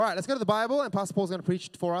All right, let's go to the Bible, and Pastor Paul's going to preach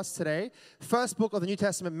for us today. First book of the New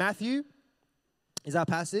Testament, Matthew, is our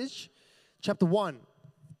passage. Chapter 1,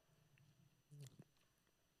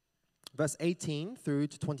 verse 18 through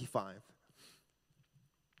to 25.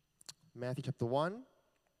 Matthew chapter 1,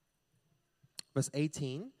 verse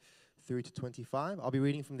 18 through to 25. I'll be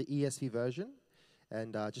reading from the ESV version.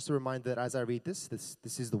 And just a reminder that as I read this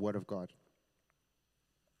is the Word of God.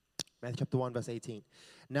 Matthew chapter 1, verse 18.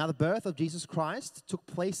 Now the birth of Jesus Christ took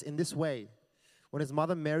place in this way. When his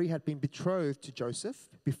mother Mary had been betrothed to Joseph,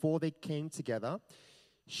 before they came together,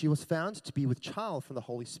 she was found to be with child from the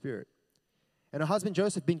Holy Spirit. And her husband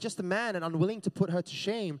Joseph, being just a man and unwilling to put her to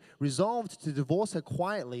shame, resolved to divorce her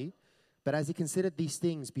quietly. But as he considered these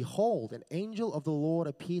things, behold, an angel of the Lord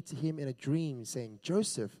appeared to him in a dream, saying,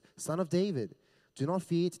 Joseph, son of David, do not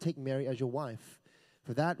fear to take Mary as your wife.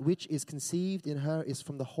 For that which is conceived in her is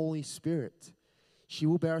from the Holy Spirit. She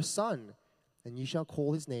will bear a son, and you shall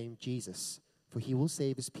call his name Jesus, for he will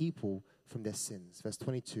save his people from their sins. Verse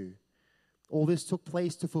 22. All this took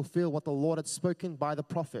place to fulfill what the Lord had spoken by the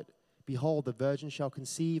prophet. Behold, the virgin shall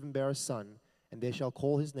conceive and bear a son, and they shall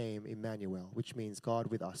call his name Emmanuel, which means God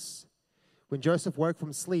with us. When Joseph woke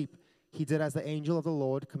from sleep, he did as the angel of the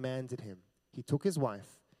Lord commanded him. He took his wife,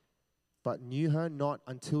 but knew her not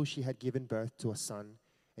until she had given birth to a son,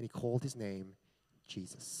 and he called his name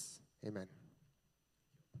Jesus. Amen.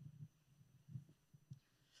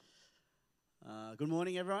 Good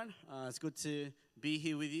morning, everyone. It's good to be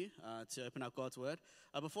here with you to open up God's Word.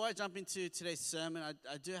 Before I jump into today's sermon,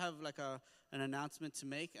 I do have an announcement to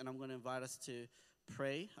make, and I'm going to invite us to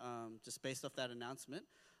pray just based off that announcement.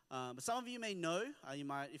 But some of you may know,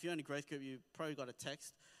 if you're in a growth group, you probably got a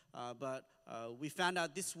text. But we found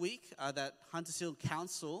out this week that Hunters Hill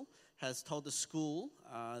Council has told the school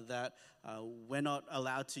that we're not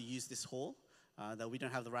allowed to use this hall, that we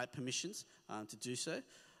don't have the right permissions to do so.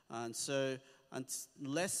 And so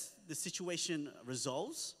unless the situation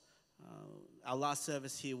resolves, our last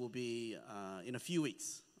service here will be in a few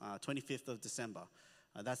weeks, 25th of December.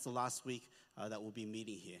 That's the last week that we'll be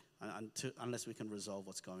meeting here, unless we can resolve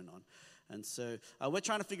what's going on. And so we're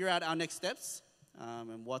trying to figure out our next steps.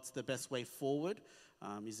 And what's the best way forward?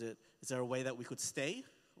 Is there a way that we could stay,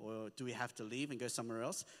 or do we have to leave and go somewhere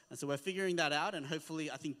else? And so we're figuring that out, and hopefully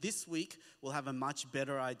I think this week we'll have a much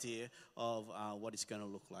better idea of what it's going to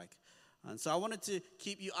look like. And so I wanted to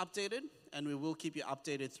keep you updated, and we will keep you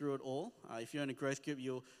updated through it all. If you're in a growth group,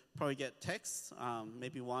 you'll probably get texts,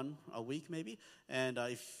 maybe one a week maybe. And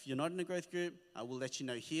if you're not in a growth group, we'll let you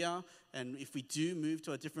know here. And if we do move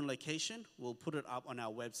to a different location, we'll put it up on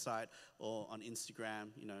our website or on Instagram,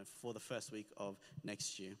 for the first week of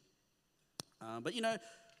next year. But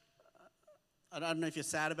I don't know if you're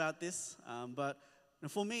sad about this, but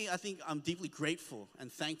for me, I think I'm deeply grateful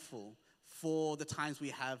and thankful for the times we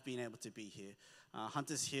have been able to be here.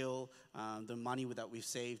 Hunters Hill, the money that we've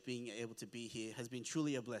saved, being able to be here has been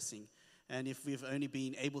truly a blessing. And if we've only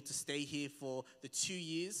been able to stay here for the 2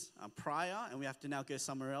 years prior, and we have to now go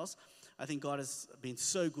somewhere else, I think God has been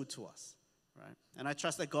so good to us, right? And I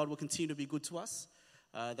trust that God will continue to be good to us,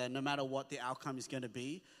 that no matter what the outcome is going to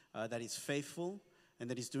be, that He's faithful and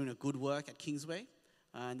that He's doing a good work at Kingsway,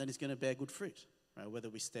 and that He's going to bear good fruit, right? Whether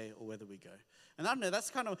we stay or whether we go. And I don't know, that's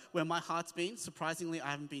kind of where my heart's been. Surprisingly, I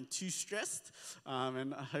haven't been too stressed,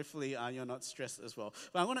 and hopefully you're not stressed as well.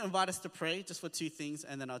 But I want to invite us to pray just for two things,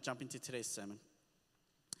 and then I'll jump into today's sermon.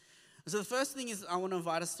 So the first thing I want to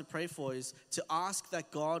invite us to pray for is to ask that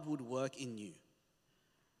God would work in you.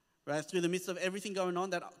 Right? Through the midst of everything going on,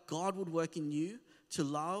 that God would work in you to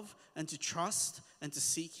love and to trust and to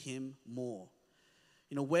seek Him more.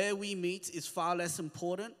 Where we meet is far less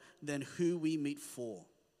important than who we meet for.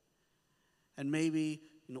 And maybe,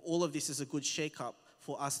 all of this is a good shake-up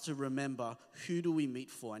for us to remember who do we meet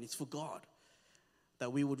for, and it's for God.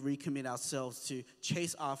 That we would recommit ourselves to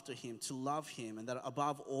chase after Him, to love Him, and that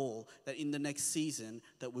above all, that in the next season,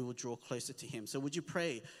 that we will draw closer to Him. So would you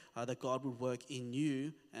pray that God would work in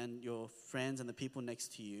you and your friends and the people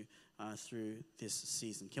next to you through this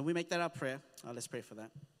season? Can we make that our prayer? Let's pray for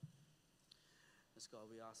that. Yes,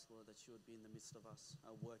 God, we ask, Lord, that you would be in the midst of us,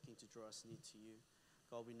 working to draw us near to you.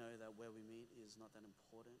 God, we know that where we meet is not that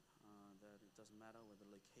important, that it doesn't matter whether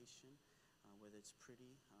location, whether it's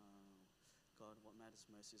pretty. God, what matters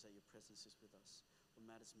most is that your presence is with us. What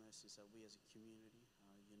matters most is that we as a community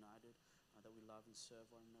are united, that we love and serve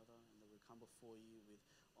one another, and that we come before you with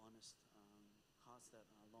honest hearts that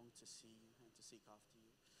long to see you and to seek after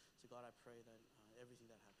you. So God, I pray that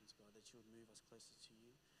everything that happens, God, that you would move us closer to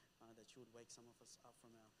you, that you would wake some of us up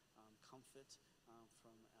from our comfort,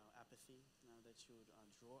 from our apathy, that you would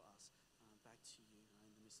draw us back to you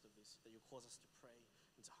in the midst of this, that you cause us to pray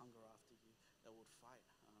and and to hunger after you, that would fight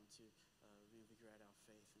to reinvigorate our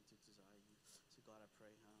faith and to desire you. So God, I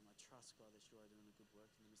pray, I trust, God, that you are doing a good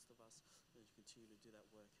work in the midst of us, that you continue to do that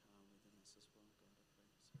work within us as well, God, I pray.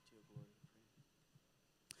 So to your glory, I pray.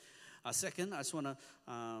 Second, I just want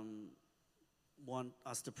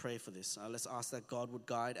us to pray for this. Let's ask that God would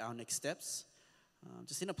guide our next steps,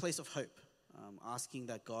 just in a place of hope, asking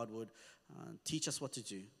that God would teach us what to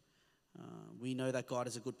do. We know that God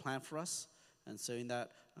has a good plan for us, and so in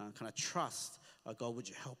that kind of trust, God, would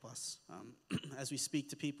you help us as we speak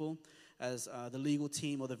to people, as the legal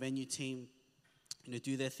team or the venue team,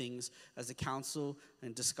 do their things, as the council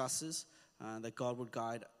and discusses, that God would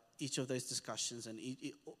guide each of those discussions and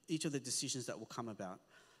each of the decisions that will come about.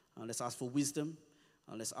 Let's ask for wisdom.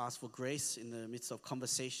 Let's ask for grace in the midst of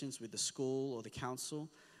conversations with the school or the council.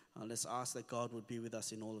 Let's ask that God would be with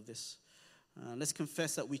us in all of this. Let's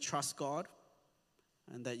confess that we trust God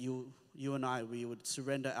and that you and I, we would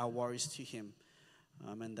surrender our worries to Him,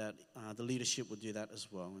 and that the leadership would do that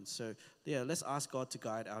as well. And so, let's ask God to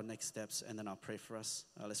guide our next steps, and then I'll pray for us.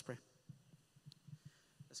 Let's pray.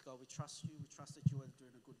 Yes, God, we trust you. We trust that you are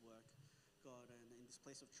doing a good work, God. And in this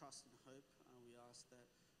place of trust and hope, we ask that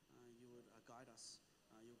you would guide us.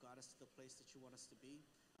 You'll guide us to the place that you want us to be,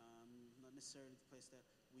 not necessarily the place that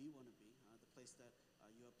we want to be, the place that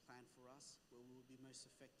you have planned for us, where we will be most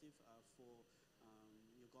effective for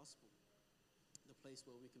your gospel, the place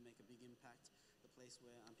where we can make a big impact, the place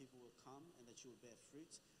where people will come and that you will bear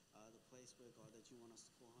fruit, the place where, God, that you want us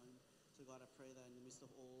to call home. So, God, I pray that in the midst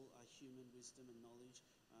of all human wisdom and knowledge,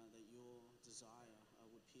 that your desire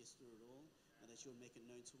would pierce through it all, and that you would make it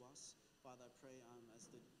known to us. Father, I pray as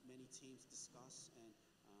the many teams discuss and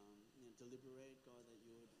deliberate, God, that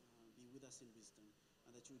you would be with us in wisdom,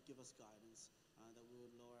 and that you would give us guidance, that we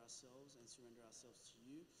would lower ourselves and surrender ourselves to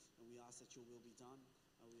you. And we ask that your will be done.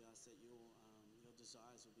 We ask that your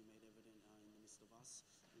desires will be made evident in the midst of us,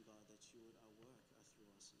 and God, that you would work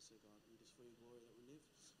through us. And so, God, it is for your glory that we live.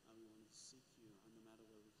 We want to seek you no matter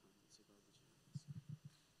where we come. And so, God, would you help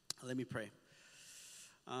us? Let me pray.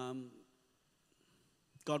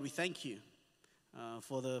 God, we thank you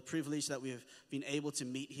for the privilege that we've been able to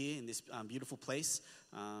meet here in this beautiful place,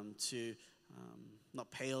 to not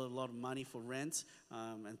pay a lot of money for rent,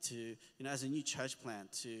 and to, as a new church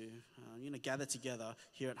plant, to, gather together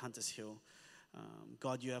here at Hunters Hill.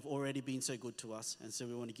 God, you have already been so good to us, and so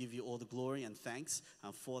we want to give you all the glory and thanks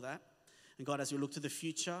for that. And God, as we look to the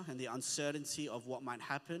future and the uncertainty of what might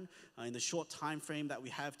happen in the short time frame that we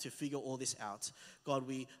have to figure all this out, God,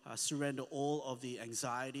 we surrender all of the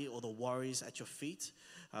anxiety or the worries at your feet.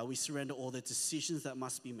 We surrender all the decisions that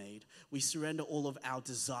must be made. We surrender all of our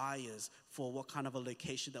desires for what kind of a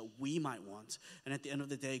location that we might want. And at the end of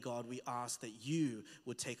the day, God, we ask that you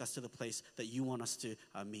would take us to the place that you want us to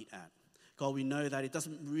meet at. God, we know that it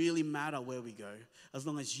doesn't really matter where we go, as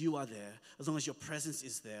long as you are there, as long as your presence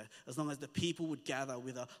is there, as long as the people would gather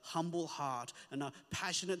with a humble heart and a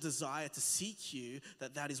passionate desire to seek you,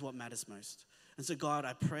 that is what matters most. And so, God,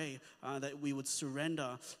 I pray that we would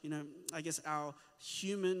surrender, our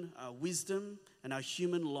human wisdom and our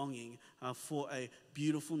human longing for a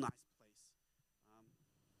beautiful, nice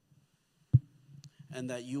place. And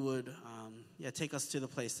that you would, take us to the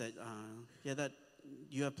place that, that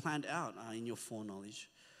you have planned out in your foreknowledge.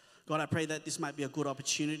 God, I pray that this might be a good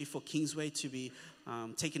opportunity for Kingsway to be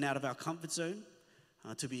taken out of our comfort zone,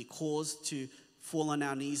 to be caused to fall on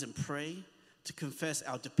our knees and pray, to confess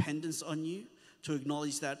our dependence on you, to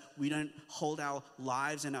acknowledge that we don't hold our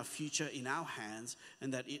lives and our future in our hands,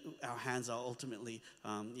 and that our hands are ultimately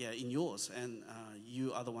in yours, and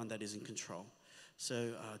you are the one that is in control.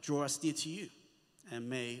 So draw us near to you, and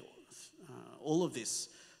may all of this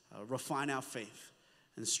refine our faith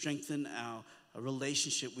and strengthen our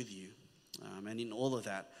relationship with you. And in all of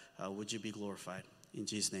that, would you be glorified? In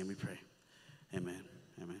Jesus' name we pray. Amen.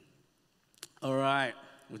 Amen. All right,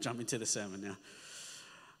 we'll jump into the sermon now.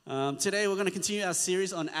 Today we're going to continue our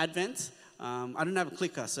series on Advent. I don't have a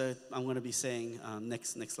clicker, so I'm going to be saying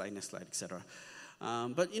next slide, etc.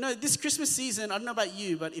 But this Christmas season, I don't know about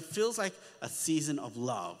you, but it feels like a season of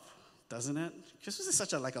love, doesn't it? Christmas is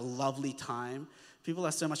such a lovely time. People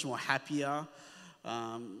are so much more happier.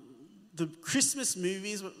 The Christmas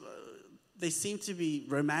movies, they seem to be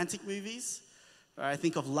romantic movies. I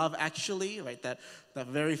think of Love Actually, right? That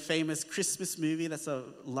very famous Christmas movie that's a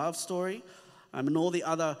love story. And all the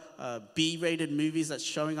other B-rated movies that's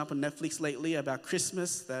showing up on Netflix lately about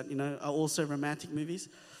Christmas that, are also romantic movies.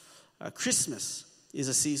 Christmas is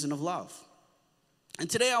a season of love. And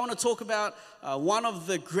today I want to talk about one of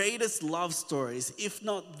the greatest love stories, if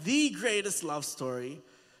not the greatest love story,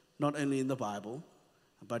 not only in the Bible,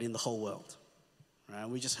 but in the whole world. right?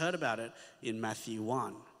 We just heard about it in Matthew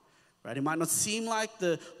 1, right? It might not seem like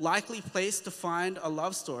the likely place to find a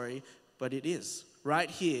love story, but it is. Right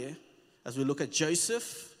here, as we look at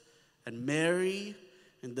Joseph and Mary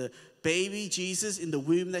and the baby Jesus in the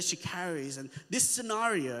womb that she carries. And this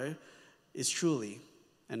scenario is truly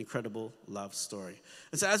an incredible love story.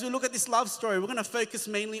 And so as we look at this love story, we're going to focus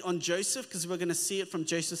mainly on Joseph because we're going to see it from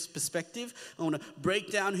Joseph's perspective. I want to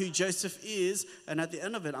break down who Joseph is, and at the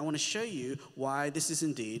end of it, I want to show you why this is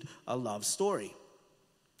indeed a love story.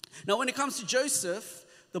 Now, when it comes to Joseph,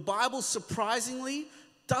 the Bible surprisingly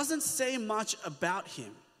doesn't say much about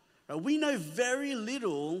him. We know very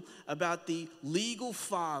little about the legal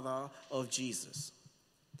father of Jesus.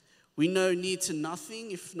 We know near to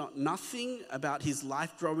nothing, if not nothing, about his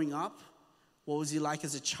life growing up. What was he like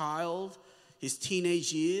as a child, his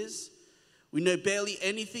teenage years? We know barely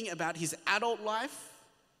anything about his adult life.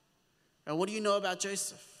 And what do you know about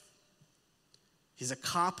Joseph? He's a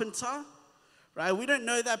carpenter, right? We don't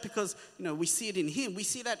know that because, we see it in him. We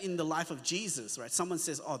see that in the life of Jesus, right? Someone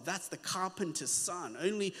says, oh, that's the carpenter's son.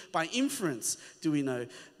 Only by inference do we know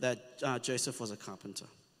that Joseph was a carpenter.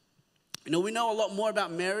 We know a lot more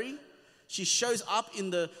about Mary. She shows up in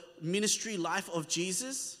the ministry life of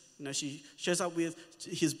Jesus. She shows up with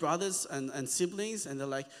his brothers and siblings, and they're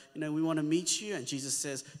like, we want to meet you. And Jesus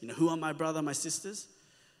says, who are my brother, my sisters?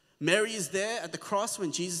 Mary is there at the cross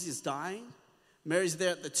when Jesus is dying. Mary's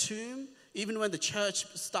there at the tomb. Even when the church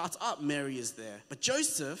starts up, Mary is there. But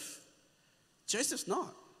Joseph's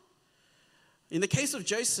not. In the case of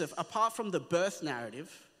Joseph, apart from the birth narrative,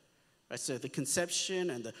 right, so the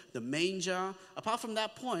conception and the manger, apart from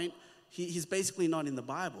that point, he's basically not in the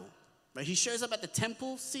Bible. Right? He shows up at the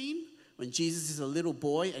temple scene when Jesus is a little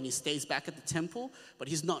boy and he stays back at the temple, but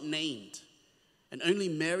he's not named. And only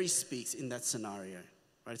Mary speaks in that scenario.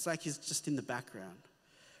 Right? It's like he's just in the background.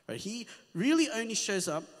 Right? He really only shows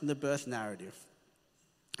up in the birth narrative.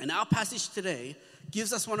 And our passage today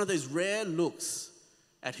gives us one of those rare looks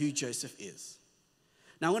at who Joseph is.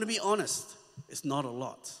 Now, I want to be honest, it's not a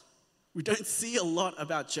lot. We don't see a lot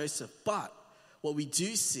about Joseph, but what we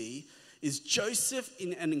do see is Joseph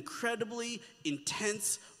in an incredibly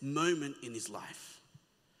intense moment in his life.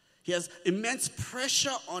 He has immense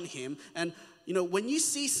pressure on him, and when you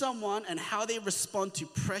see someone and how they respond to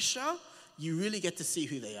pressure, you really get to see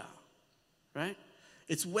who they are, right?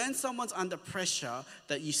 It's when someone's under pressure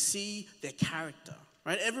that you see their character,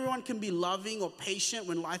 right? Everyone can be loving or patient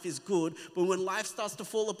when life is good, but when life starts to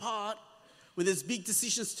fall apart, when there's big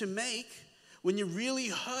decisions to make, when you're really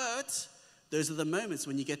hurt, those are the moments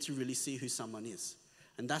when you get to really see who someone is.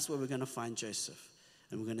 And that's where we're going to find Joseph,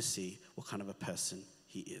 and we're going to see what kind of a person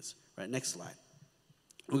he is. Right, next slide.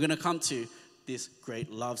 We're going to come to this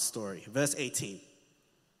great love story. Verse 18.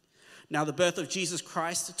 Now the birth of Jesus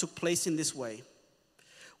Christ took place in this way.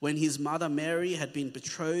 When his mother Mary had been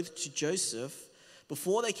betrothed to Joseph,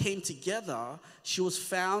 before they came together, she was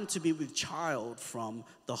found to be with child from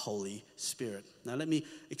the Holy Spirit. Now let me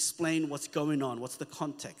explain what's going on. What's the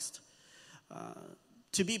context?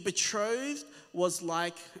 To be betrothed was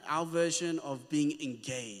like our version of being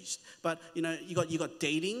engaged. But, you got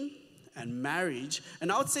dating and marriage.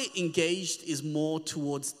 And I would say engaged is more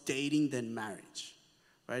towards dating than marriage,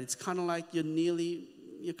 right? It's kind of like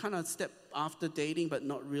you're kind of a step after dating, but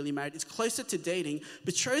not really married. It's closer to dating.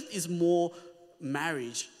 Betrothed is more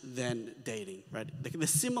marriage than dating, right? They're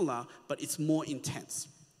similar, but it's more intense.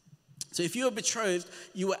 So if you were betrothed,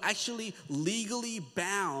 you were actually legally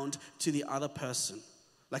bound to the other person,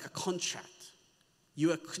 like a contract. You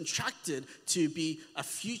were contracted to be a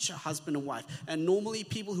future husband and wife. And normally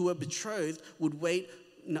people who were betrothed would wait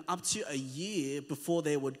up to a year before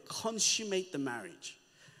they would consummate the marriage.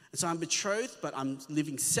 And so I'm betrothed, but I'm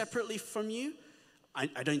living separately from you. I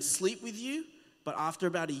don't sleep with you. But after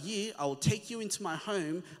about a year, I will take you into my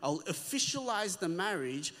home, I'll officialize the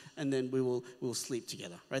marriage, and then we'll sleep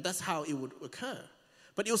together, right? That's how it would occur.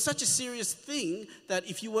 But it was such a serious thing that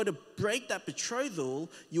if you were to break that betrothal,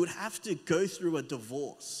 you would have to go through a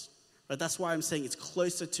divorce, right? That's why I'm saying it's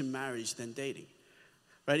closer to marriage than dating,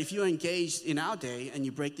 right? If you're engaged in our day and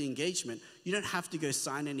you break the engagement, you don't have to go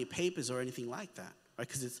sign any papers or anything like that, right?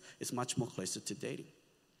 Because it's much more closer to dating.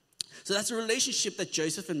 So that's a relationship that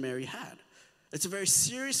Joseph and Mary had. It's a very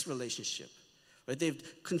serious relationship. Right? They've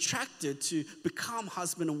contracted to become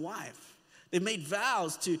husband and wife. They've made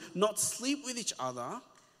vows to not sleep with each other,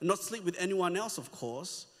 and not sleep with anyone else, of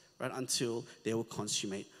course, right, until they will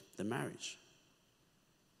consummate the marriage.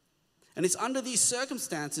 And it's under these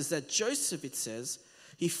circumstances that Joseph, it says,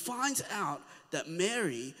 he finds out that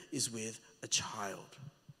Mary is with a child.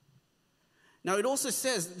 Now, it also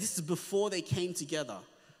says this is before they came together.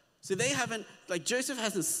 So they haven't, like Joseph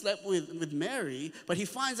hasn't slept with Mary, but he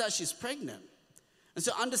finds out she's pregnant. And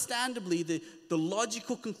so understandably, the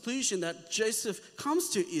logical conclusion that Joseph comes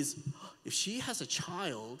to is, if she has a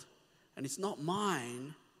child and it's not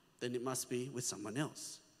mine, then it must be with someone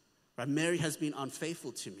else. Right? Mary has been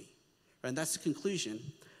unfaithful to me. Right? And that's the conclusion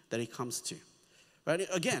that he comes to. Right?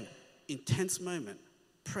 Again, intense moment,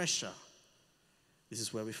 pressure. This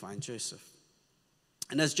is where we find Joseph.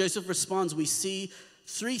 And as Joseph responds, we see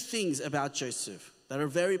three things about Joseph that are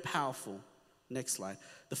very powerful. Next slide.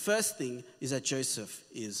 The first thing is that Joseph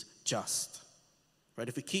is just. Right?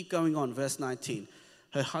 If we keep going on, verse 19,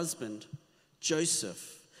 her husband,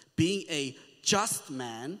 Joseph, being a just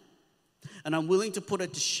man and unwilling to put her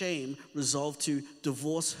to shame, resolved to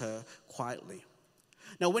divorce her quietly.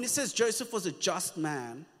 Now, when it says Joseph was a just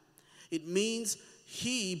man, it means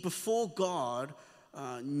he, before God,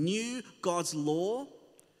 knew God's law.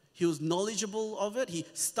 He was knowledgeable of it. He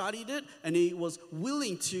studied it, and he was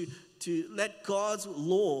willing to let God's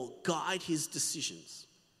law guide his decisions.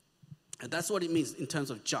 And that's what it means in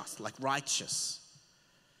terms of just, like righteous.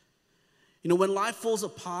 You know, when life falls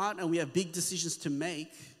apart and we have big decisions to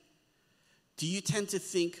make, do you tend to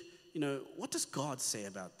think, you know, what does God say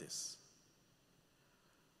about this?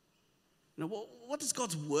 You know, what does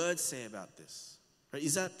God's word say about this? Right?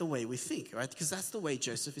 Is that the way we think, right? Because that's the way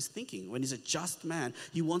Joseph is thinking. When he's a just man,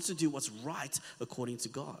 he wants to do what's right according to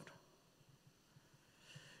God.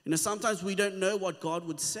 You know, sometimes we don't know what God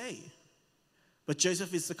would say. But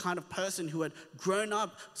Joseph is the kind of person who had grown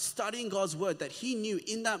up studying God's word, that he knew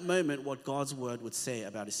in that moment what God's word would say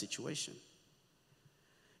about his situation.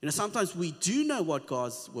 You know, sometimes we do know what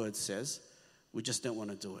God's word says, we just don't want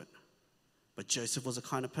to do it. But Joseph was the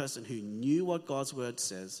kind of person who knew what God's word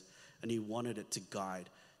says, and he wanted it to guide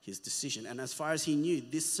his decision. And as far as he knew,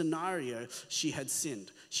 this scenario, she had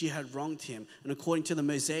sinned. She had wronged him. And according to the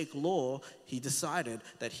Mosaic law, he decided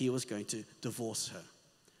that he was going to divorce her.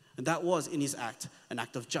 And that was, in his act, an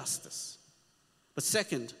act of justice. But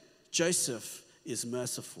second, Joseph is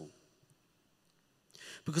merciful.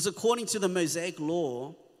 Because according to the Mosaic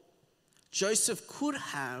law, Joseph could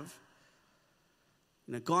have,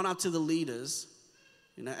 you know, gone up to the leaders,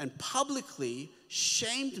 you know, and publicly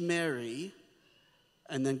shamed Mary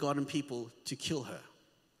and then gotten people to kill her,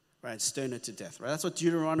 right, stone her to death, right? That's what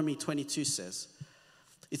Deuteronomy 22 says.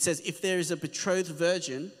 It says, if there is a betrothed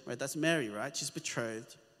virgin, right, that's Mary, right? She's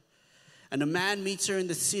betrothed. And a man meets her in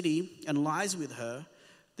the city and lies with her,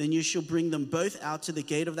 then you shall bring them both out to the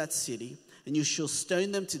gate of that city, and you shall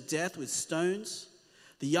stone them to death with stones.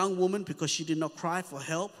 The young woman, because she did not cry for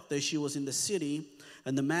help, though she was in the city,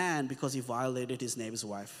 and the man, because he violated his neighbor's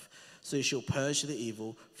wife. So you shall purge the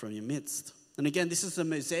evil from your midst. And again, this is the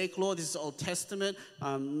Mosaic law. This is the Old Testament,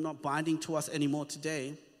 not binding to us anymore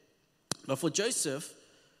today. But for Joseph,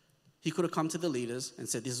 he could have come to the leaders and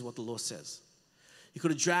said, this is what the law says. He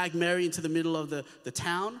could have dragged Mary into the middle of the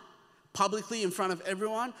town, publicly in front of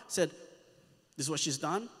everyone, said, this is what she's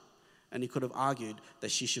done. And he could have argued that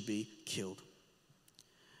she should be killed.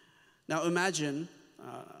 Now imagine,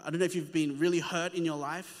 I don't know if you've been really hurt in your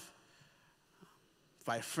life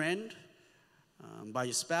by a friend, by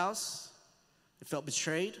your spouse, you felt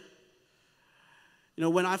betrayed. You know,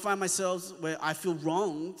 when I find myself where I feel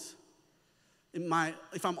wronged,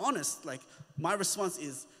 if I'm honest, like my response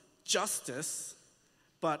is justice,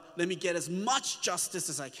 but let me get as much justice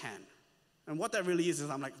as I can. And what that really is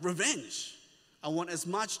I'm like, revenge. I want as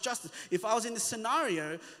much justice. If I was in this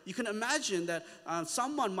scenario, you can imagine that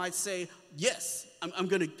someone might say, yes, I'm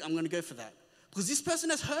going to go for that. Because this person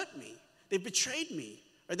has hurt me. They've betrayed me.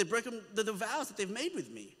 Or they've broken the vows that they've made with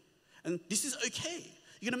me. And this is okay.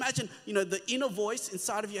 You can imagine, you know, the inner voice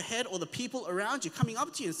inside of your head or the people around you coming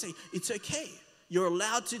up to you and say, it's okay. You're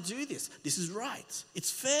allowed to do this. This is right. It's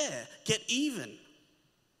fair. Get even.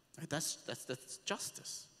 Right? That's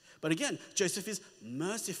justice. But again, Joseph is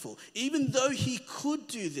merciful. Even though he could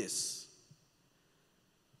do this,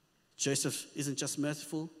 Joseph isn't just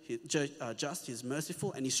merciful, he's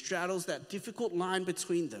merciful, and he straddles that difficult line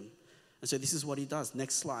between them. And so this is what he does.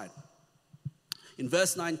 Next slide. In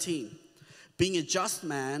verse 19, being a just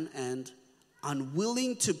man and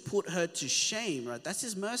unwilling to put her to shame, right? That's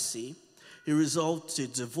his mercy. He resolved to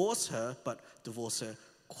divorce her, but divorce her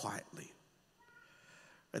quietly.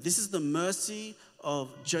 Right? This is the mercy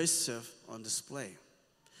of Joseph on display.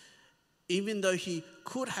 Even though he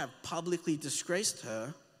could have publicly disgraced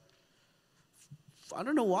her, I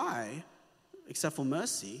don't know why, except for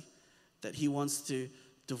mercy, that he wants to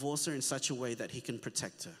divorce her in such a way that he can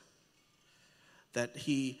protect her. That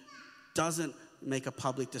he doesn't make a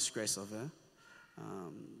public disgrace of her.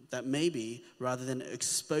 That maybe, rather than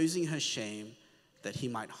exposing her shame, that he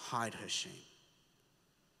might hide her shame.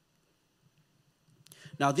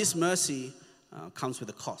 Now, this mercy comes with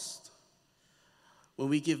a cost. When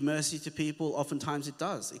we give mercy to people, oftentimes it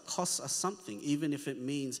does. It costs us something, even if it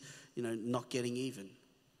means, not getting even.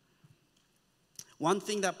 One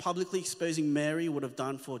thing that publicly exposing Mary would have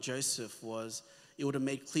done for Joseph was it would have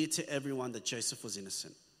made clear to everyone that Joseph was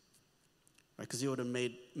innocent. Right? Because he would have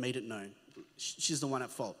made it known. She's the one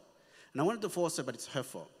at fault. And I want to divorce her, but it's her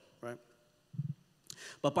fault, right?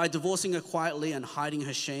 But by divorcing her quietly and hiding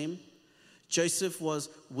her shame, Joseph was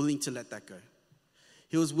willing to let that go.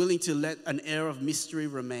 He was willing to let an air of mystery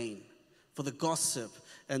remain for the gossip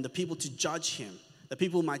and the people to judge him. The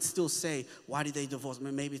people might still say, why did they divorce?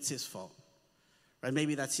 Maybe it's his fault. Right?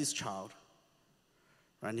 Maybe that's his child.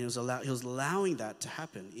 Right? And he was allowing that to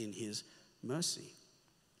happen in his mercy.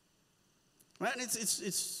 Right? And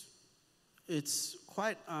it's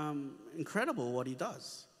quite incredible what he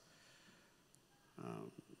does.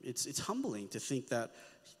 It's humbling to think that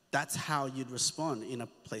that's how you'd respond in a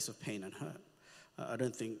place of pain and hurt. I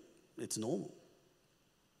don't think it's normal.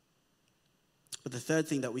 But the third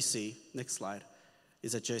thing that we see, next slide,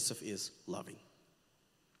 is that Joseph is loving.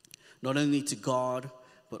 Not only to God,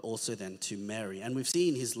 but also then to Mary. And we've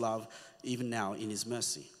seen his love even now in his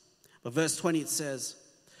mercy. But verse 20, it says,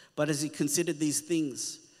 "But as he considered these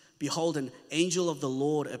things, behold, an angel of the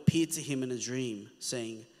Lord appeared to him in a dream,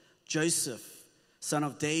 saying, 'Joseph, son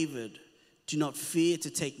of David, do not fear to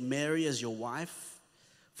take Mary as your wife,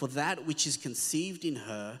 for that which is conceived in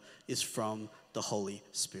her is from the Holy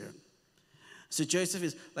Spirit.'" So Joseph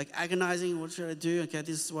is like agonizing, what should I do? Okay,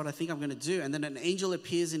 this is what I think I'm going to do. And then an angel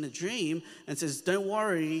appears in a dream and says, don't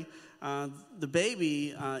worry, the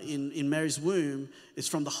baby in Mary's womb is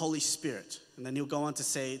from the Holy Spirit. And then he'll go on to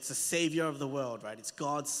say, it's the Savior of the world, right? It's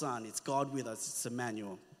God's Son. It's God with us. It's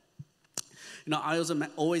Emmanuel. I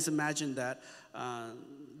always imagine that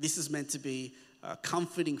this is meant to be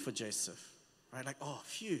comforting for Joseph. Right, like, oh,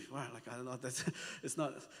 phew, wow, like, I don't know, it's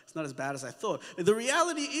not as bad as I thought. And the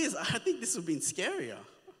reality is, I think this would have been scarier.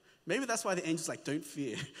 Maybe that's why the angel's like, don't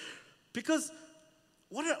fear. Because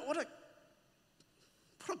what a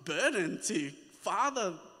burden to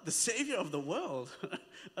father the Savior of the world.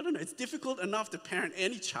 I don't know, it's difficult enough to parent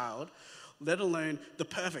any child, let alone the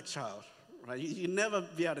perfect child. Right? You never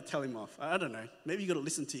be able to tell him off. I don't know, maybe you got to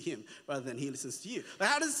listen to him rather than he listens to you. Like,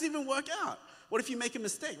 how does this even work out? What if you make a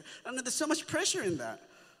mistake? I know there's so much pressure in that.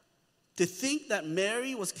 To think that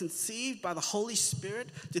Mary was conceived by the Holy Spirit,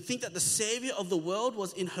 to think that the Savior of the world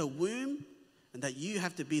was in her womb, and that you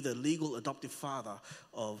have to be the legal adoptive father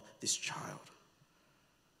of this child.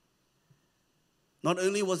 Not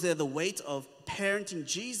only was there the weight of parenting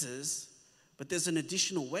Jesus, but there's an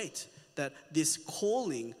additional weight that this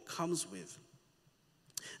calling comes with.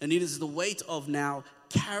 And it is the weight of now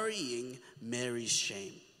carrying Mary's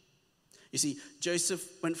shame. You see, Joseph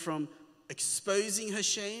went from exposing her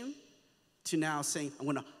shame to now saying, I'm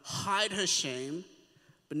going to hide her shame.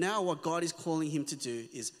 But now what God is calling him to do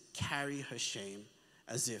is carry her shame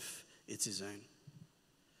as if it's his own.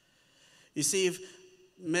 You see,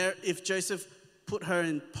 if Joseph put her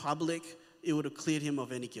in public, it would have cleared him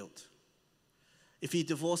of any guilt. If he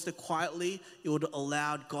divorced her quietly, it would have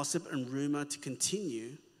allowed gossip and rumor to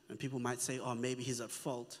continue. And people might say, oh, maybe he's at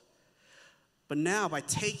fault. But now, by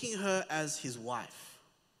taking her as his wife,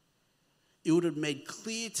 it would have made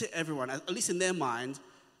clear to everyone, at least in their mind,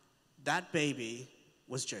 that baby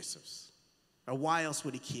was Joseph's. Or why else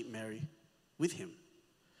would he keep Mary with him?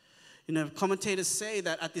 Commentators say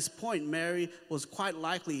that at this point, Mary was quite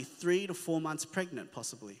likely 3 to 4 months pregnant,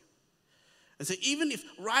 possibly. And so even if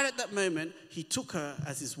right at that moment, he took her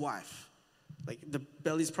as his wife, like the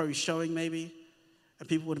belly's probably showing maybe, and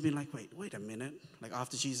people would have been like, wait a minute, like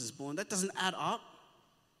after Jesus is born, that doesn't add up.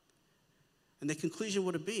 And their conclusion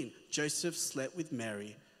would have been, Joseph slept with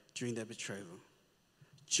Mary during their betrothal.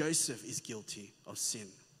 Joseph is guilty of sin.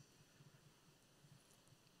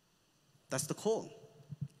 That's the call.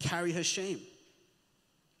 Carry her shame.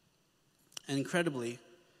 And incredibly,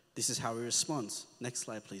 this is how he responds. Next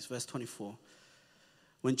slide, please. Verse 24.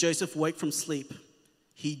 When Joseph woke from sleep,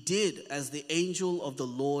 he did as the angel of the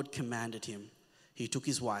Lord commanded him. He took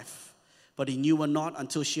his wife, but he knew her not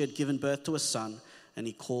until she had given birth to a son, and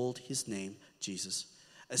he called his name Jesus.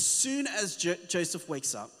 As soon as Joseph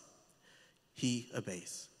wakes up, he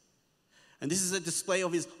obeys. And this is a display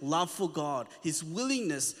of his love for God, his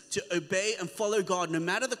willingness to obey and follow God no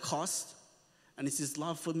matter the cost, and it's his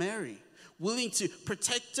love for Mary. Willing to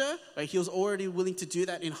protect her, right? He was already willing to do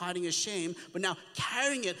that in hiding her shame, but now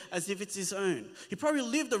carrying it as if it's his own. He probably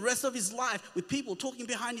lived the rest of his life with people talking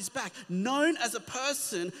behind his back, known as a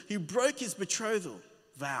person who broke his betrothal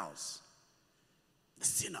vows. the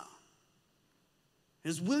sinner. He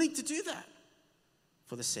was willing to do that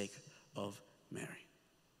for the sake of Mary.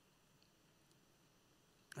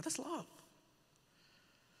 Now, that's love.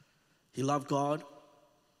 He loved God,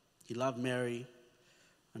 he loved Mary,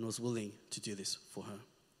 and was willing to do this for her.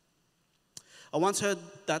 I once heard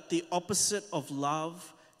that the opposite of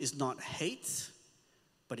love is not hate,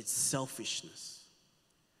 but it's selfishness.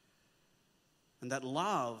 And that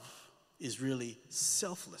love is really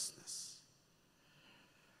selflessness.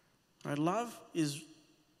 Right? Love is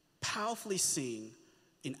powerfully seen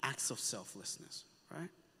in acts of selflessness, right?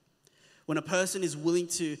 When a person is willing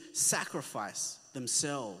to sacrifice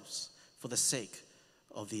themselves for the sake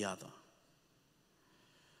of the other.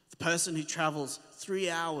 The person who travels 3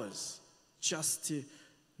 hours just to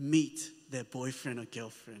meet their boyfriend or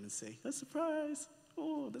girlfriend and say, "A surprise."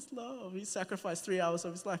 Oh, that's love. He sacrificed 3 hours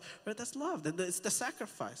of his life. Right? That's love. It's the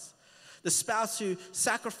sacrifice. The spouse who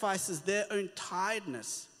sacrifices their own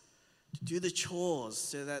tiredness to do the chores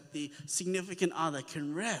so that the significant other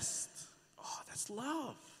can rest. Oh, that's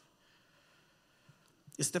love.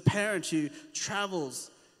 It's the parent who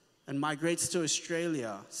travels and migrates to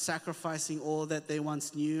Australia, sacrificing all that they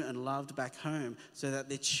once knew and loved back home so that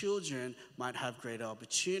their children might have greater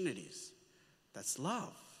opportunities. That's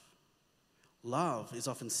love. Love is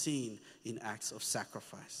often seen in acts of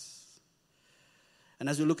sacrifice. And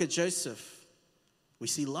as we look at Joseph, we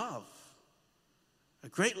see love. A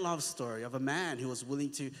great love story of a man who was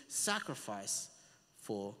willing to sacrifice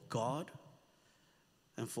for God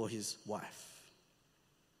and for his wife.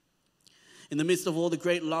 In the midst of all the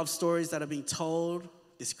great love stories that are being told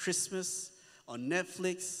this Christmas on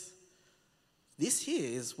Netflix, this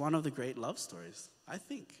here is one of the great love stories, I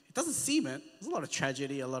think. It doesn't seem it. There's a lot of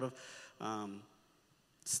tragedy, a lot of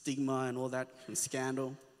stigma and all that, and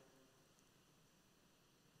scandal.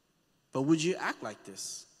 But would you act like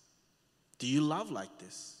this? Do you love like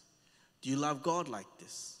this? Do you love God like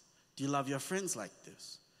this? Do you love your friends like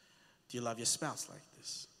this? Do you love your spouse like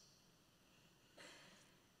this?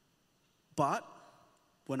 But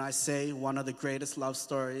when I say one of the greatest love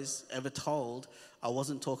stories ever told, I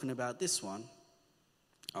wasn't talking about this one.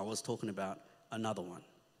 I was talking about another one.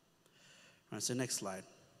 All right, so next slide.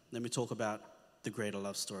 Let me talk about the greater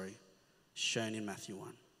love story shown in Matthew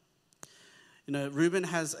 1. You know, Ruben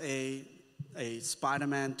has a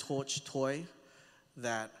Spider-Man torch toy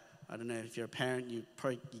that, I don't know, if you're a parent, you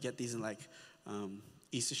get these in like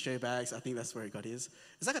Easter stray bags. I think that's where he got his.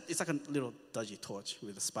 It's like a little dodgy torch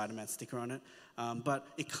with a Spider-Man sticker on it. But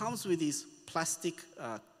it comes with these plastic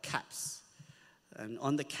caps. And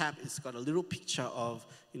on the cap, it's got a little picture of,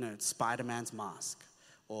 Spider-Man's mask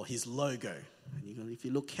or his logo. And if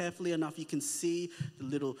you look carefully enough, you can see the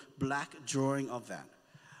little black drawing of that.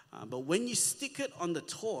 But when you stick it on the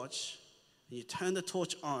torch, and you turn the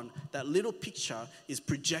torch on, that little picture is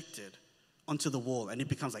projected onto the wall, and it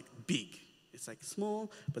becomes like big. It's like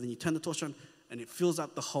small, but then you turn the torch on, and it fills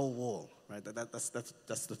up the whole wall, right? That's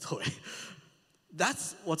the toy.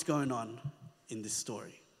 That's what's going on in this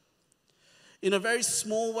story. In a very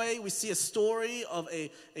small way, we see a story of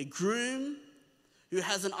a groom who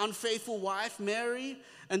has an unfaithful wife, Mary,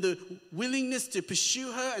 and the willingness to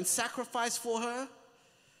pursue her and sacrifice for her.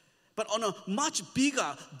 But on a much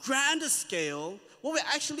bigger, grander scale, what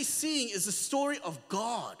we're actually seeing is the story of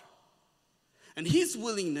God and his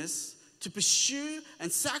willingness to pursue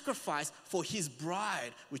and sacrifice for his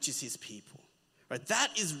bride, which is his people. Right?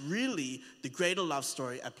 That is really the greater love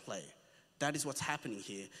story at play. That is what's happening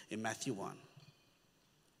here in Matthew 1.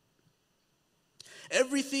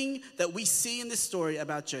 Everything that we see in this story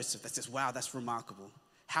about Joseph that says, wow, that's remarkable.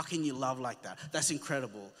 How can you love like that? That's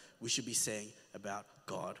incredible. We should be saying about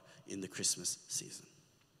God in the Christmas season.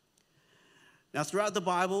 Now, throughout the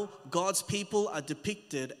Bible, God's people are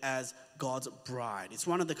depicted as God's bride. It's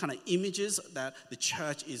one of the kind of images that the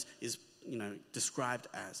church is described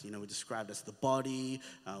as. We're described as the body.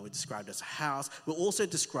 We're described as a house. We're also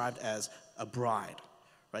described as a bride.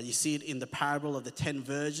 Right? You see it in the parable of the 10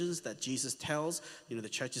 virgins that Jesus tells. The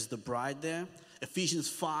church is the bride there. Ephesians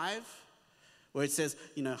 5, where it says,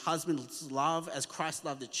 husbands love as Christ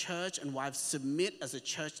loved the church, and wives submit as the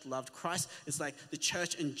church loved Christ. It's like the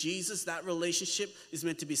church and Jesus, that relationship is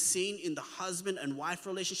meant to be seen in the husband and wife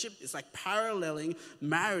relationship. It's like paralleling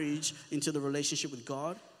marriage into the relationship with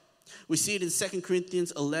God. We see it in 2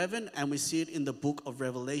 Corinthians 11, and we see it in the book of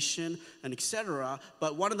Revelation, and etc.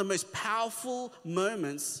 But one of the most powerful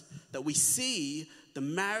moments that we see the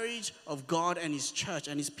marriage of God and his church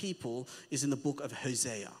and his people is in the book of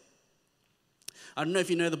Hosea. I don't know if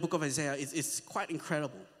you know the book of Hosea. It's quite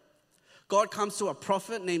incredible. God comes to a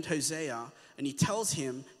prophet named Hosea, and he tells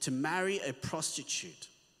him to marry a prostitute.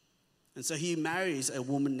 And so he marries a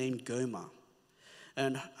woman named Gomer.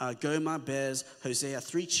 And Gomer bears Hosea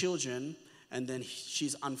 3 children, and then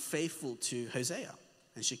she's unfaithful to Hosea,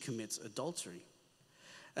 and she commits adultery.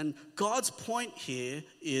 And God's point here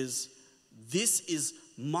is, this is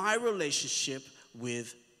my relationship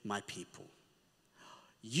with my people.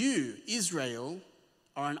 You, Israel,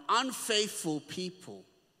 are an unfaithful people,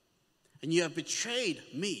 and you have betrayed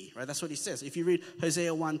me, right? That's what he says. If you read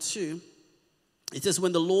Hosea 1:2, it says,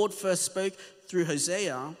 when the Lord first spoke through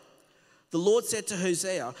Hosea, the Lord said to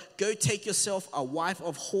Hosea, go take yourself a wife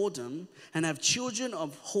of whoredom and have children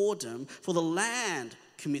of whoredom, for the land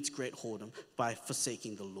commits great whoredom by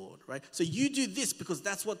forsaking the Lord, right? So you do this because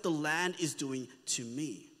that's what the land is doing to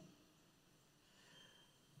me.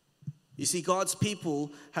 You see, God's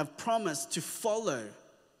people have promised to follow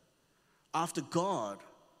after God,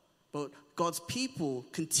 but God's people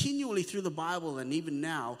continually through the Bible and even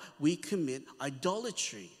now, we commit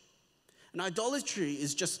idolatry. And idolatry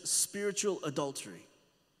is just spiritual adultery.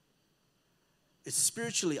 It's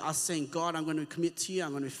spiritually us saying, God, I'm going to commit to you,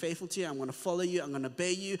 I'm going to be faithful to you, I'm going to follow you, I'm going to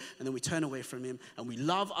obey you, and then we turn away from him, and we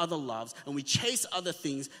love other loves, and we chase other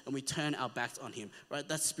things, and we turn our backs on him, right?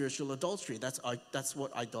 That's spiritual adultery. That's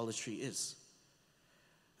what idolatry is.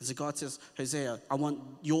 And so God says, Hosea, I want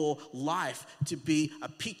your life to be a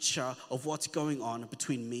picture of what's going on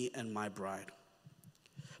between me and my bride.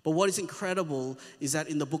 But what is incredible is that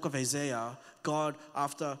in the book of Hosea, God,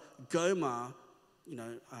 after Gomer,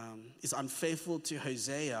 is unfaithful to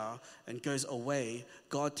Hosea and goes away,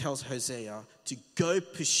 God tells Hosea to go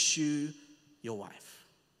pursue your wife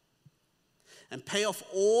and pay off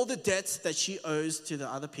all the debts that she owes to the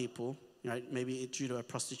other people, right? Maybe due to her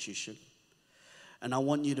prostitution. And I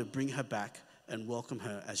want you to bring her back and welcome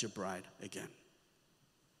her as your bride again.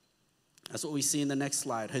 That's what we see in the next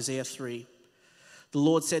slide, Hosea 3. The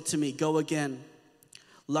Lord said to me, go again,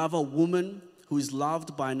 love a woman who is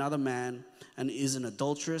loved by another man and is an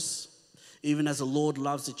adulteress, even as the Lord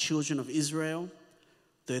loves the children of Israel,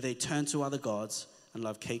 though they turn to other gods and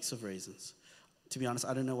love cakes of raisins. To be honest,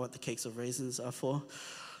 I don't know what the cakes of raisins are for.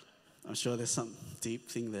 I'm sure there's some deep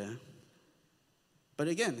thing there. But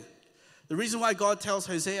again, the reason why God tells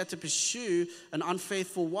Hosea to pursue an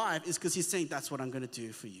unfaithful wife is because he's saying, that's what I'm going to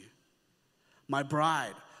do for you. My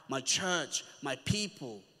bride, my church, my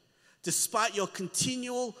people, despite your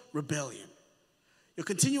continual rebellion, your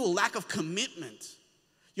continual lack of commitment,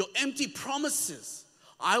 your empty promises,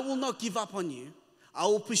 I will not give up on you. I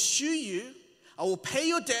will pursue you. I will pay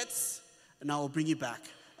your debts, and I will bring you back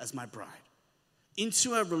as my bride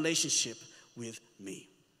into a relationship with me.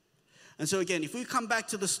 And so again, if we come back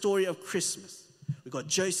to the story of Christmas, we've got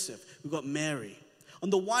Joseph, we've got Mary. On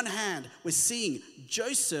the one hand, we're seeing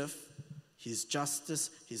Joseph, his justice,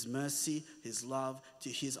 his mercy, his love to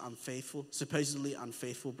his supposedly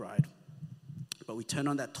unfaithful bride. But we turn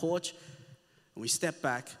on that torch and we step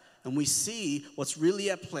back and we see what's really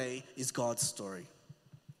at play is God's story.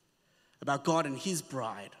 About God and his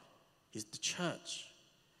bride, the church.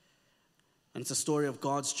 And it's a story of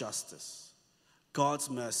God's justice, God's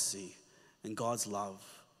mercy, and God's love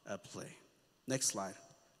at play. Next slide.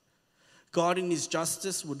 God in his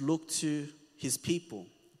justice would look to his people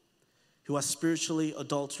who are spiritually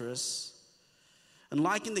adulterous. And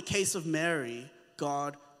like in the case of Mary,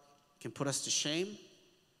 God can put us to shame,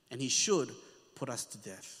 and he should put us to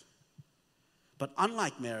death. But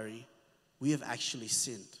unlike Mary, we have actually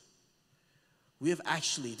sinned. We have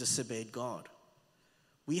actually disobeyed God.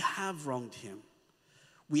 We have wronged him.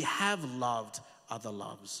 We have loved other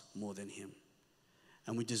loves more than him.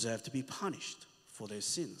 And we deserve to be punished for those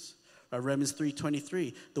sins. Romans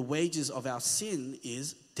 3:23, the wages of our sin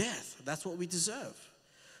is death. That's what we deserve.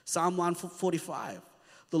 Psalm 145,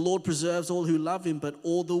 the Lord preserves all who love him, but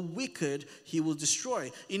all the wicked he will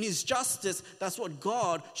destroy. In his justice, that's what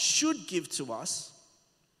God should give to us.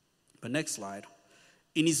 But next slide.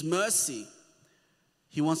 In his mercy,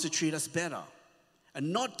 he wants to treat us better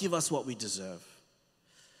and not give us what we deserve.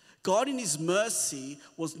 God in his mercy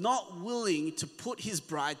was not willing to put his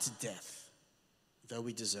bride to death, though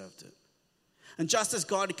we deserved it. And just as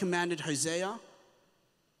God commanded Hosea,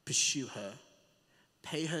 pursue her,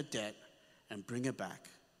 pay her debt, and bring her back,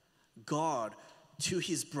 God, to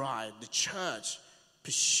his bride, the church,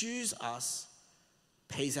 pursues us,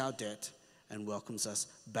 pays our debt, and welcomes us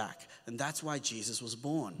back. And that's why Jesus was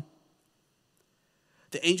born.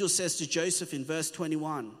 The angel says to Joseph in verse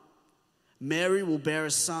 21, Mary will bear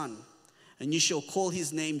a son, and you shall call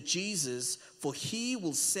his name Jesus, for he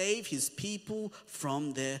will save his people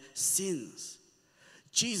from their sins.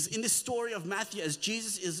 Jesus, in the story of Matthew, as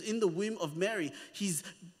Jesus is in the womb of Mary, he's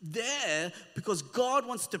there because God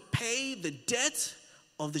wants to pay the debt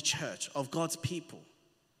of the church, of God's people,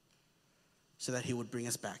 so that he would bring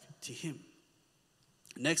us back to him.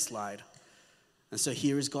 Next slide. And so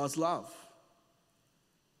here is God's love.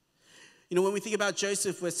 You know, when we think about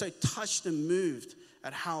Joseph, we're so touched and moved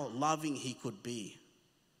at how loving he could be.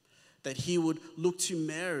 That he would look to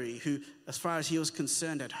Mary, who, as far as he was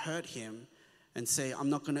concerned, had hurt him, and say, I'm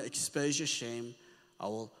not going to expose your shame. I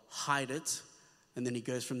will hide it. And then he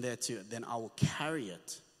goes from there to, then I will carry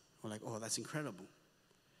it. We're like, oh, that's incredible.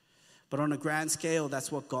 But on a grand scale,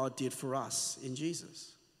 that's what God did for us in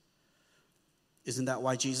Jesus. Isn't that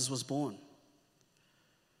why Jesus was born?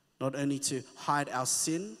 Not only to hide our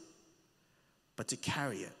sin, but to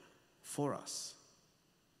carry it for us.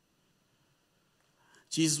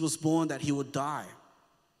 Jesus was born that he would die.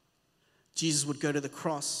 Jesus would go to the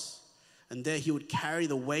cross, and there he would carry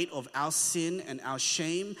the weight of our sin and our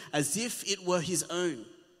shame as if it were his own.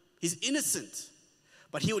 He's innocent,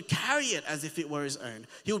 but he would carry it as if it were his own.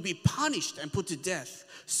 He would be punished and put to death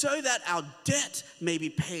so that our debt may be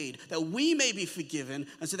paid, that we may be forgiven,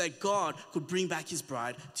 and so that God could bring back his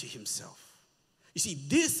bride to himself. You see,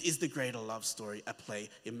 this is the greater love story at play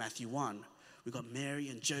in Matthew 1. We've got Mary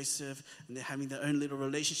and Joseph, and they're having their own little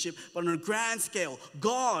relationship. But on a grand scale,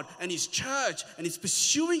 God and his church, and he's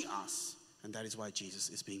pursuing us. And that is why Jesus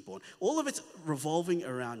is being born. All of it's revolving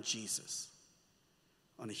around Jesus.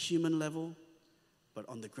 On a human level, but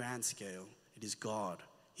on the grand scale, it is God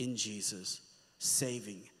in Jesus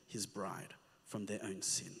saving his bride from their own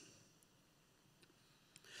sin.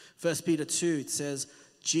 1 Peter 2, it says,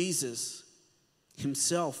 Jesus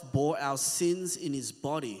himself bore our sins in his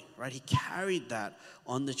body, right? He carried that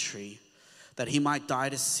on the tree, that he might die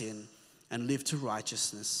to sin and live to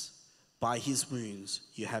righteousness. By his wounds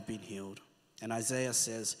you have been healed. And Isaiah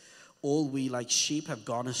says, all we like sheep have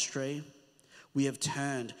gone astray. We have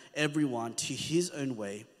turned everyone to his own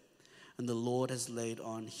way, and the Lord has laid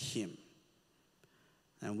on him.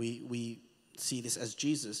 And we see this as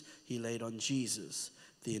Jesus. He laid on Jesus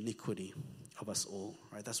the iniquity of us all,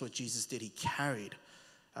 right? That's what Jesus did. He carried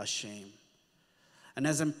our shame. And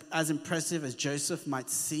as impressive as Joseph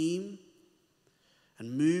might seem,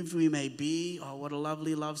 and moved we may be, oh, what a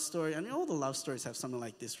lovely love story. I mean, all the love stories have something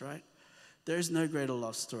like this, right? There is no greater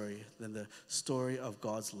love story than the story of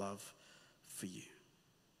God's love for you.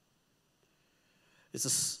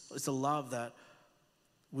 It's a love that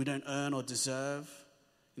we don't earn or deserve.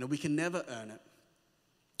 You know, we can never earn it.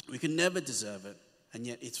 We can never deserve it. And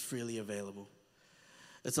yet it's freely available.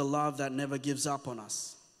 It's a love that never gives up on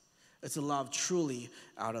us. It's a love truly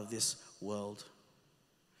out of this world.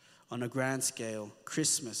 On a grand scale,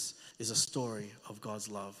 Christmas is a story of God's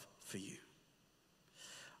love for you.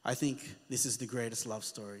 I think this is the greatest love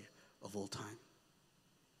story of all time.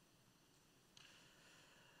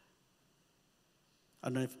 I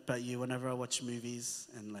don't know about you, whenever I watch movies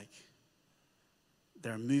and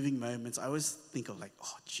there are moving moments, I always think of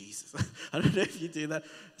oh, Jesus. I don't know if you do that.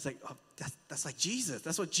 It's oh, that's like Jesus.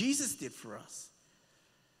 That's what Jesus did for us.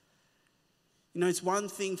 You know, it's one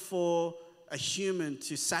thing for a human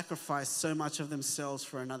to sacrifice so much of themselves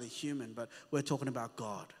for another human, but we're talking about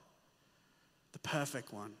God, the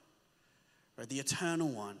perfect one, right? The eternal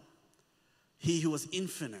one, he who was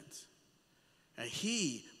infinite. And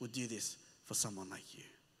he would do this for someone like you,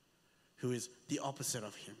 who is the opposite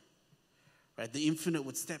of him. Right? The infinite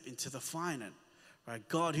would step into the finite. Right?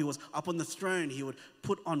 God, who was up on the throne, he would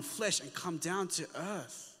put on flesh and come down to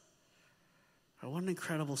earth. Right? What an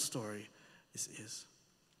incredible story this is.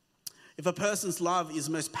 If a person's love is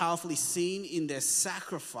most powerfully seen in their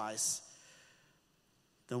sacrifice,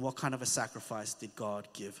 then what kind of a sacrifice did God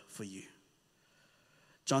give for you?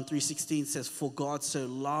 John 3:16 says, for God so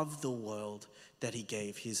loved the world that he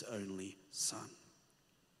gave his only son.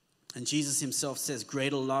 And Jesus himself says,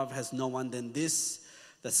 greater love has no one than this,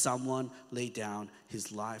 that someone lay down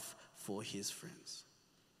his life for his friends.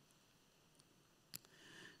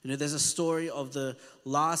 You know, there's a story of the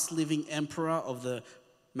last living emperor of the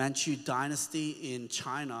Manchu dynasty in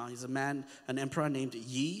China. He's an emperor named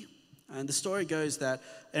Yi. And the story goes that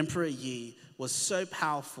Emperor Yi was so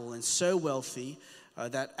powerful and so wealthy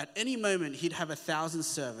that at any moment he'd have 1,000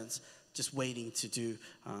 servants just waiting to do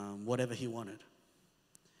whatever he wanted.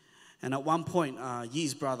 And at one point,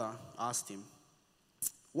 Yi's brother asked him,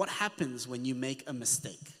 what happens when you make a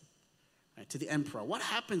mistake? Right, to the emperor, what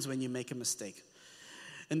happens when you make a mistake?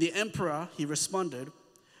 And the emperor, he responded,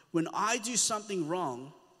 when I do something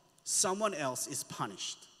wrong, someone else is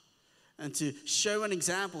punished. And to show an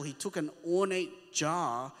example, he took an ornate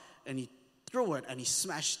jar and he threw it and he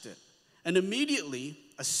smashed it. And immediately,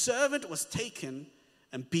 a servant was taken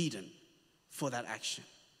and beaten for that action.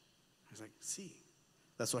 I was like, see,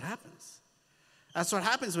 that's what happens. That's what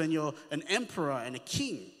happens when you're an emperor and a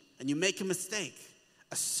king and you make a mistake.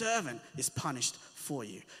 A servant is punished for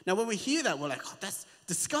you. Now, when we hear that, we're like, oh, that's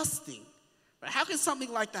disgusting. Right? How can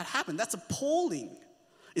something like that happen? That's appalling.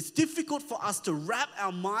 It's difficult for us to wrap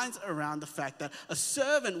our minds around the fact that a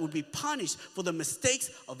servant would be punished for the mistakes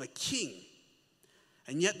of a king.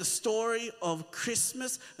 And yet the story of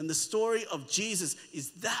Christmas and the story of Jesus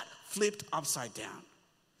is that flipped upside down.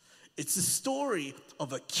 It's the story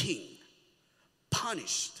of a king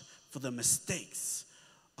punished for the mistakes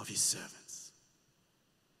of his servants.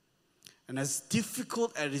 And as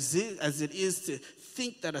difficult as it is to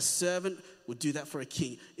think that a servant would do that for a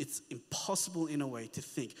king, it's impossible in a way to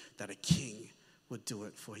think that a king would do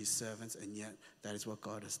it for his servants, and yet that is what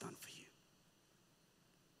God has done for you.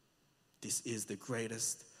 This is the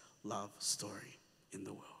greatest love story in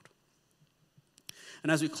the world.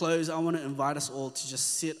 And as we close, I want to invite us all to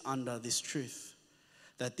just sit under this truth,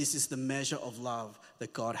 that this is the measure of love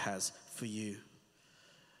that God has for you.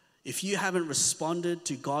 If you haven't responded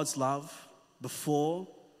to God's love before,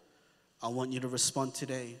 I want you to respond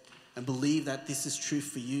today and believe that this is true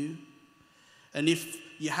for you. And if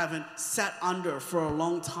you haven't sat under for a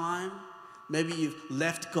long time, maybe you've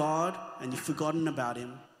left God and you've forgotten about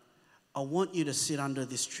him, I want you to sit under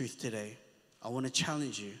this truth today. I want to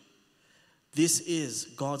challenge you. This is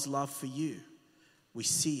God's love for you. We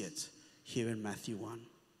see it here in Matthew 1.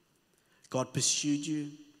 God pursued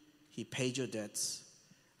you, he paid your debts,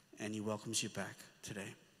 and he welcomes you back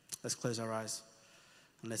today. Let's close our eyes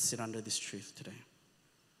and let's sit under this truth today.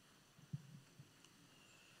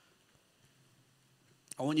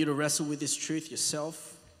 I want you to wrestle with this truth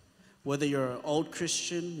yourself. Whether you're an old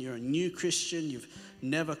Christian, you're a new Christian, you've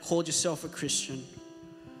never called yourself a Christian.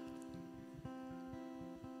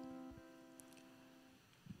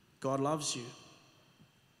 God loves you.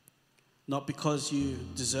 Not because you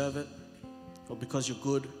deserve it, or because you're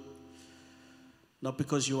good, not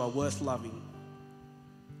because you are worth loving.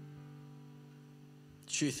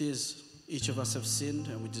 The truth is, each of us have sinned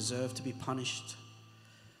and we deserve to be punished.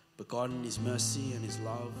 But God in his mercy and his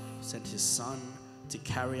love sent his Son to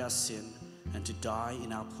carry our sin and to die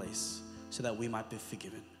in our place so that we might be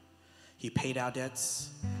forgiven. He paid our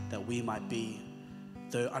debts that we might be,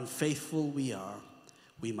 though unfaithful we are,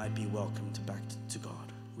 we might be welcomed back to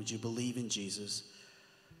God. Would you believe in Jesus?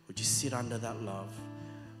 Would you sit under that love?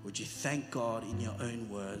 Would you thank God in your own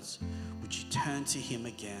words? Would you turn to him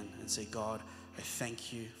again and say, God, I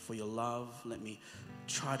thank you for your love. Let me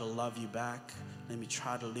try to love you back. Let me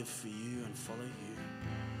try to live for you and follow you.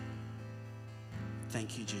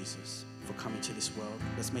 Thank you, Jesus, for coming to this world.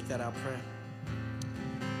 Let's make that our prayer.